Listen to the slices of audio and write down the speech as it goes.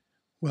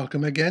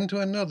Welcome again to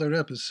another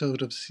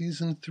episode of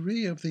Season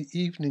 3 of the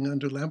Evening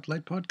Under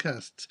Lamplight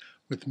podcasts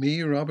with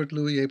me, Robert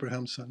Louis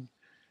Abrahamson.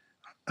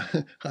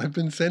 I've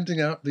been sending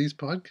out these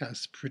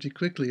podcasts pretty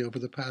quickly over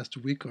the past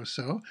week or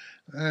so,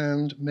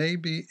 and may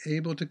be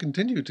able to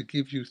continue to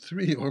give you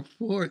 3 or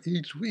 4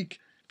 each week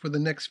for the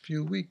next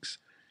few weeks.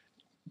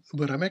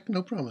 But I make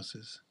no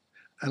promises.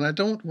 And I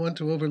don't want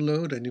to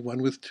overload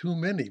anyone with too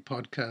many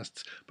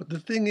podcasts. But the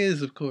thing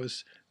is, of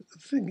course,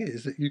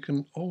 that you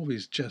can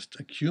always just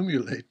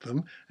accumulate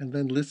them and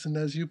then listen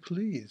as you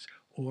please,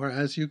 or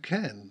as you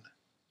can.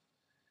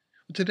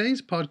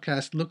 Today's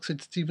podcast looks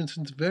at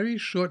Stevenson's very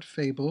short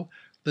fable,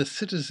 The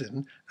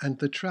Citizen and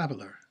the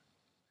Traveller.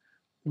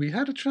 We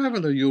had a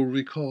traveller, you'll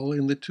recall,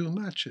 in the 2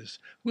 matches.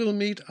 We'll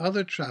meet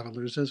other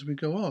travellers as we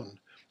go on.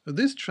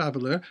 This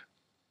traveller,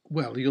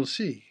 well, you'll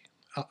see.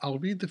 I'll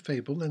read the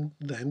fable and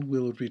then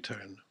we'll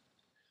return.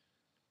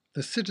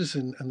 The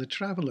Citizen and the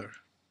Traveller.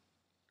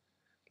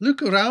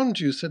 "Look around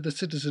you," said the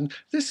citizen.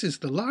 "This is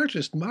the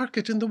largest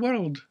market in the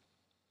world."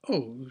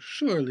 "Oh,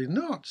 surely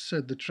not,"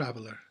 said the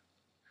traveller.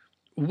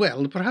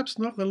 "Well, perhaps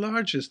not the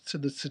largest,"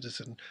 said the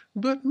citizen,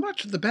 "but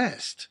much the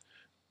best."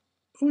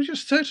 "Oh, you're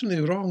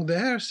certainly wrong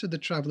there," said the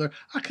traveller.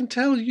 "I can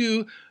tell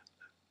you—"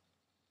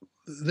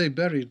 They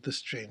buried the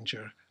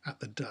stranger at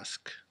the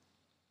dusk.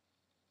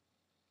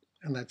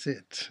 And that's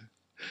it.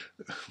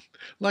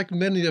 Like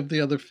many of the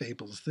other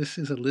fables, this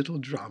is a little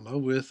drama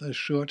with a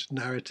short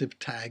narrative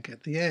tag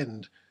at the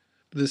end.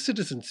 The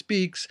citizen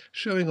speaks,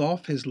 showing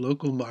off his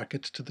local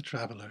market to the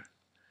traveller.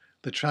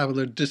 The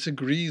traveller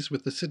disagrees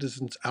with the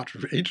citizen's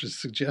outrageous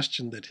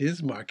suggestion that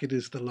his market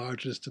is the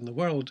largest in the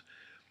world.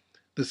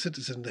 The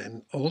citizen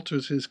then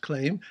alters his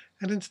claim,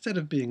 and instead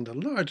of being the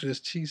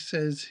largest, he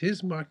says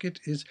his market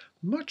is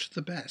much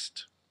the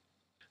best.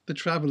 The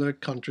traveller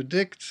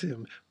contradicts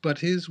him, but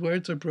his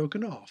words are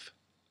broken off.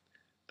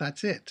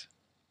 That's it.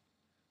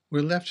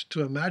 We're left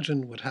to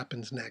imagine what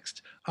happens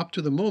next. Up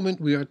to the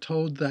moment we are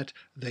told that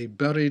they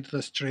buried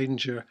the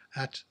stranger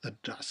at the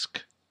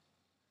dusk.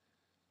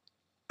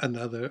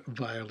 Another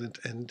violent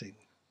ending.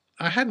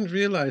 I hadn't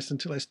realized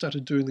until I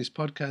started doing these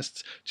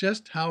podcasts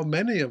just how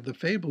many of the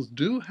fables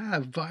do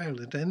have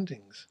violent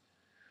endings.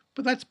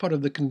 But that's part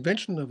of the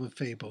convention of a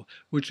fable,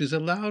 which is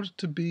allowed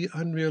to be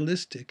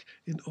unrealistic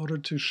in order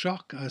to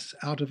shock us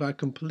out of our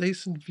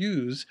complacent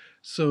views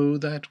so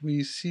that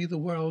we see the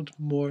world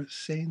more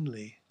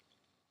sanely.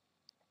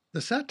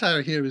 The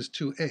satire here is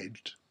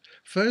two-edged.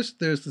 First,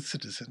 there's the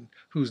citizen,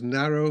 whose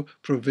narrow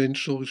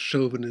provincial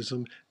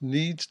chauvinism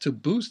needs to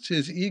boost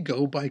his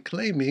ego by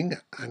claiming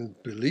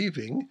and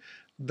believing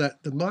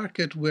that the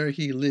market where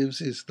he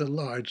lives is the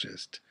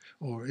largest,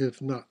 or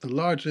if not the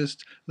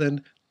largest,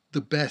 then the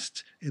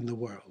best in the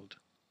world.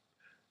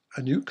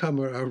 A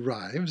newcomer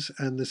arrives,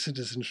 and the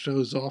citizen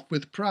shows off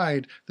with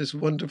pride this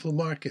wonderful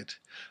market.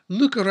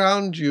 "Look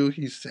around you,"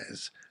 he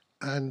says,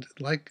 and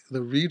like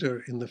the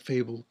reader in the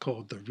fable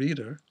called The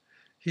Reader,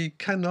 he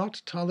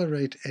cannot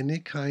tolerate any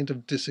kind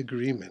of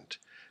disagreement,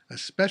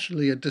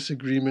 especially a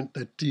disagreement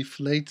that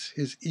deflates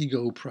his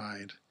ego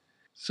pride.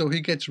 So he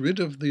gets rid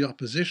of the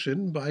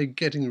opposition by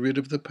getting rid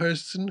of the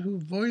person who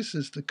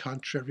voices the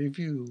contrary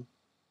view.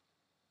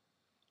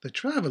 The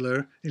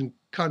traveller, in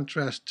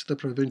contrast to the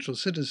provincial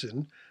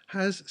citizen,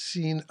 has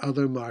seen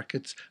other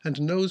markets and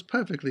knows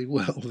perfectly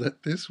well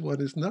that this one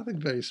is nothing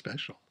very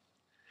special.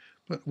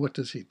 But what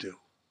does he do?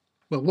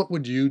 Well, what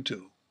would you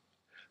do?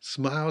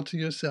 Smile to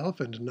yourself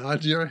and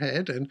nod your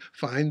head and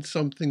find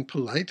something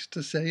polite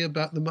to say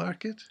about the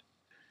market?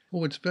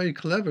 Oh, it's very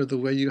clever the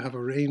way you have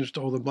arranged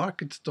all the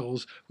market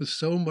stalls with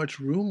so much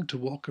room to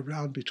walk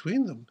around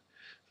between them.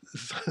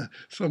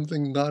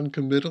 Something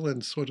non-committal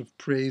and sort of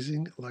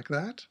praising like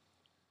that?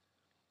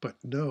 But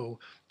no,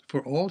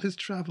 for all his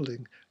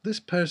traveling,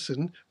 this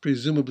person,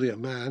 presumably a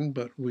man,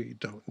 but we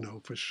don't know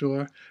for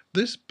sure,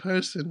 this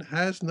person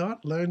has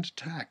not learned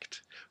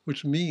tact,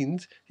 which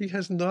means he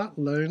has not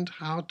learned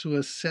how to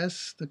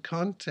assess the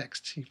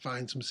context he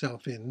finds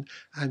himself in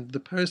and the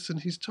person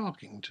he's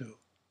talking to.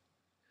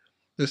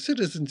 The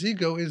citizen's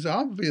ego is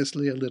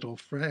obviously a little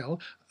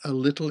frail, a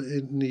little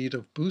in need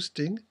of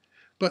boosting,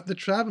 but the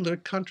traveller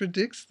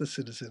contradicts the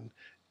citizen,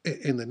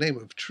 in the name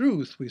of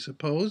truth, we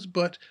suppose,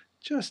 but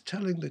just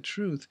telling the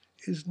truth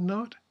is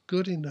not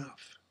good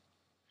enough.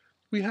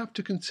 We have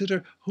to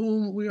consider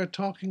whom we are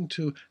talking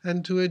to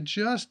and to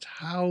adjust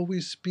how we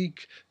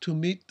speak to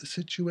meet the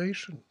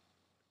situation.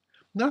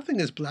 Nothing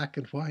is black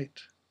and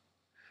white.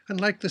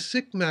 And like the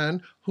sick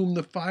man whom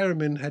the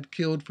fireman had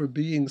killed for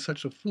being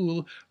such a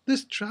fool,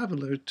 this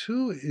traveller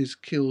too is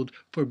killed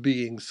for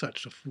being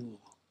such a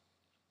fool.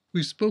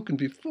 We've spoken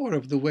before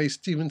of the way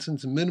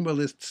Stevenson's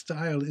minimalist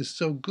style is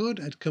so good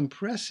at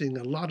compressing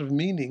a lot of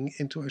meaning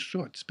into a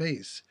short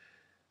space.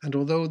 And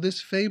although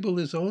this fable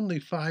is only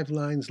 5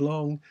 lines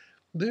long,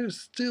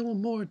 there's still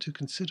more to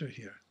consider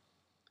here.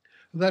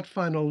 That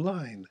final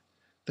line,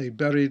 "They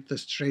buried the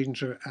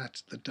stranger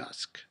at the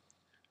dusk."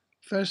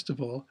 First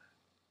of all,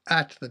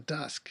 "at the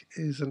dusk"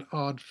 is an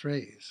odd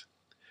phrase.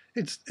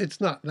 It's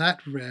not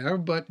that rare,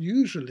 but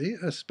usually,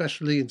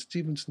 especially in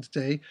Stevenson's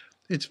day,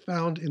 It's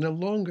found in a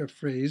longer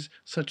phrase,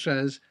 such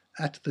as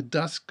at the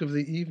dusk of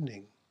the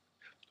evening.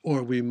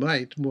 Or we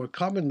might more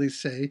commonly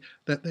say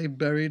that they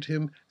buried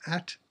him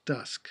at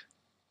dusk.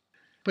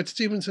 But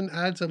Stevenson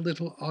adds a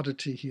little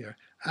oddity here,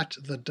 at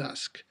the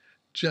dusk,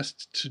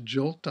 just to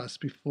jolt us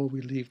before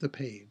we leave the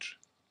page.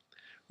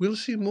 We'll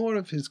see more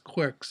of his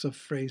quirks of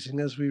phrasing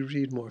as we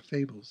read more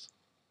fables.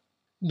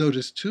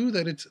 Notice, too,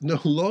 that it's no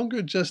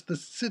longer just the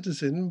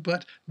citizen,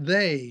 but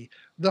they,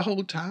 the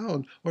whole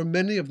town, or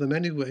many of them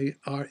anyway,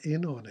 are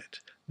in on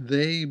it.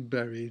 They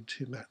buried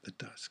him at the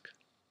dusk.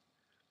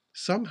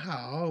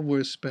 Somehow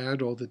we're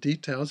spared all the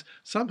details.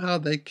 Somehow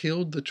they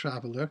killed the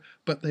traveler,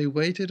 but they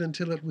waited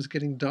until it was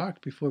getting dark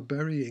before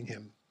burying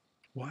him.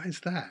 Why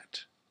is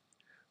that?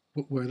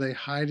 Were they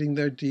hiding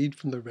their deed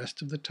from the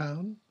rest of the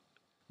town?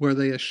 Were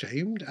they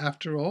ashamed,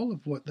 after all,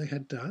 of what they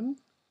had done?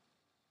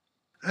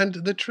 And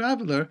the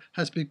traveler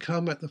has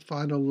become, at the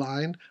final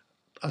line,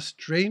 a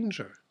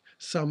stranger,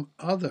 some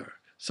other,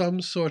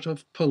 some sort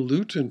of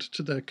pollutant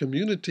to their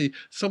community,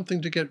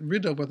 something to get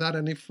rid of without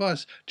any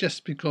fuss,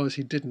 just because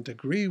he didn't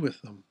agree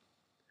with them.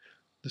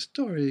 The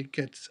story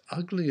gets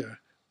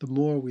uglier the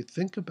more we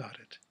think about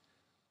it,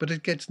 but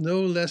it gets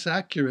no less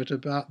accurate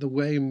about the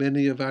way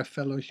many of our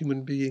fellow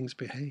human beings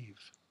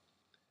behave.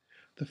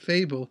 The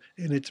fable,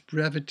 in its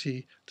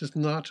brevity, does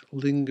not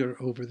linger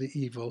over the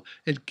evil.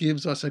 It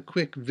gives us a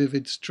quick,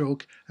 vivid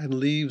stroke and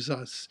leaves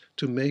us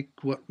to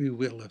make what we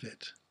will of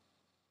it.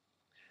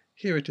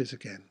 Here it is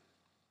again.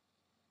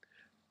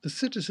 The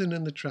citizen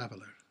and the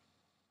traveller.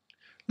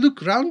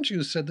 "Look round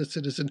you," said the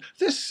citizen.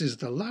 "This is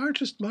the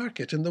largest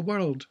market in the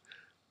world."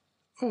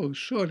 "Oh,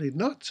 surely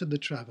not," said the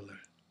traveller.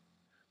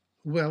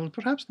 "Well,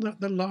 perhaps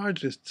not the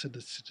largest," said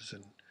the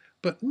citizen,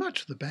 "but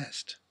much the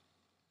best."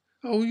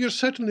 "Oh, you're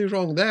certainly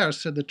wrong there,"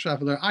 said the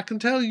traveller. "I can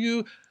tell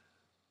you—"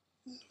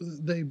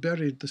 They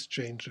buried the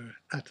stranger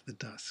at the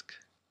dusk.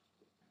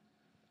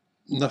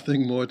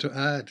 Nothing more to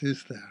add,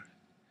 is there?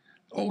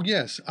 Oh,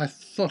 yes, I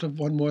thought of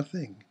one more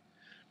thing.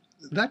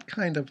 That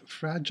kind of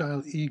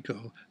fragile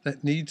ego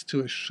that needs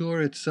to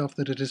assure itself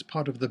that it is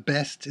part of the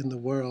best in the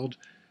world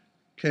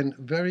can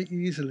very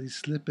easily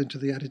slip into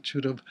the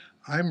attitude of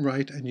I'm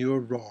right and you're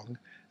wrong,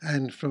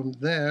 and from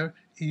there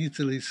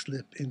easily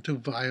slip into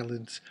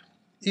violence,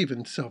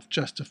 even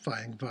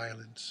self-justifying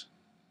violence.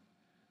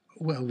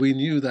 Well, we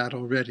knew that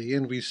already,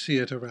 and we see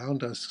it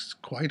around us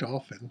quite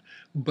often,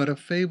 but a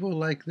fable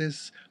like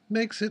this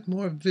makes it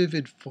more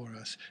vivid for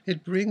us.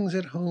 It brings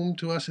it home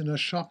to us in a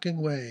shocking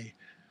way,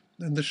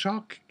 and the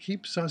shock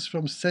keeps us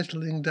from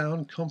settling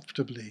down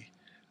comfortably,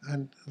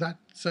 and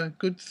that's a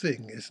good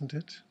thing, isn't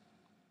it?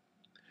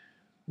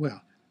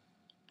 Well,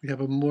 we have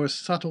a more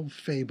subtle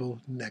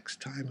fable next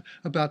time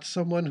about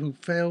someone who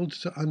failed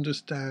to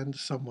understand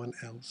someone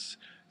else,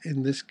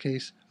 in this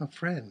case, a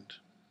friend.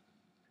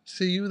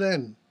 See you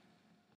then.